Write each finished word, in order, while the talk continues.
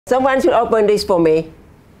Someone should open this for me.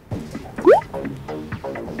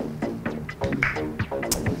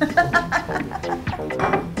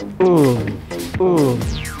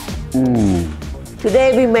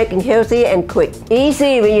 Today we're making healthy and quick.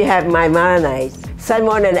 Easy when you have my marinade,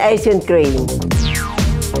 salmon and Asian cream.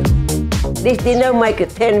 This dinner make it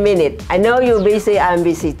 10 minutes. I know you're busy, I'm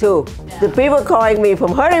busy too. The people calling me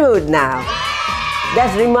from Hollywood now.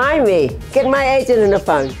 That remind me, get my agent on the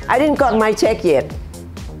phone. I didn't got my check yet.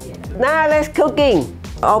 Now let's cooking.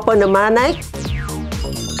 Open the marinade.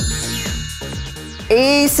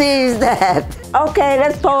 Easy as that. Okay,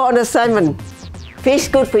 let's pour on the salmon. Fish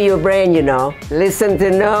good for your brain, you know. Listen to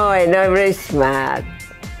know, I know, very smart.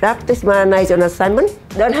 Wrap this marinade on the salmon.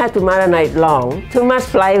 Don't have to marinate long. Too much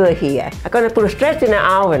flavor here. I'm gonna put it straight in the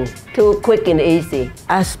oven. Too quick and easy.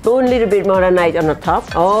 A spoon, little bit marinade on the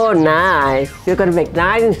top. Oh, nice. You're gonna make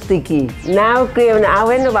nice and sticky. Now grill in the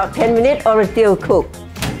oven about 10 minutes or it's still cooked.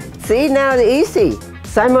 See, now it's easy.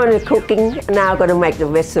 Salmon is cooking. Now I'm gonna make the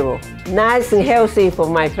vegetable. Nice and healthy for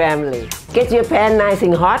my family. Get your pan nice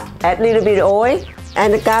and hot. Add a little bit of oil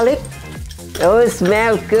and the garlic. Oh, it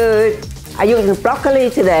smells good. I'm using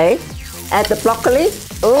broccoli today. Add the broccoli.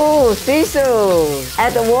 Oh, sizzle.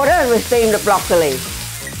 Add the water and we steam the broccoli.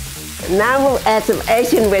 Now we'll add some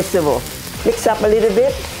Asian vegetable. Mix up a little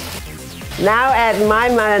bit. Now add my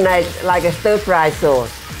marinade like a stir-fry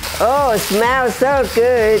sauce. Oh, it smells so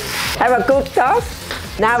good. Have a good toss.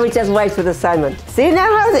 Now we just wait for the salmon. See now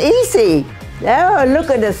how it's easy. Oh,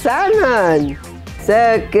 look at the salmon.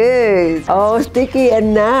 So good. Oh, sticky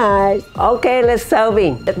and nice. Okay, let's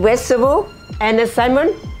serving. The vegetable and the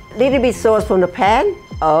salmon. Little bit sauce from the pan.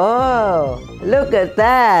 Oh, look at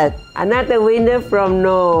that. Another winner from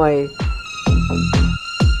Noi.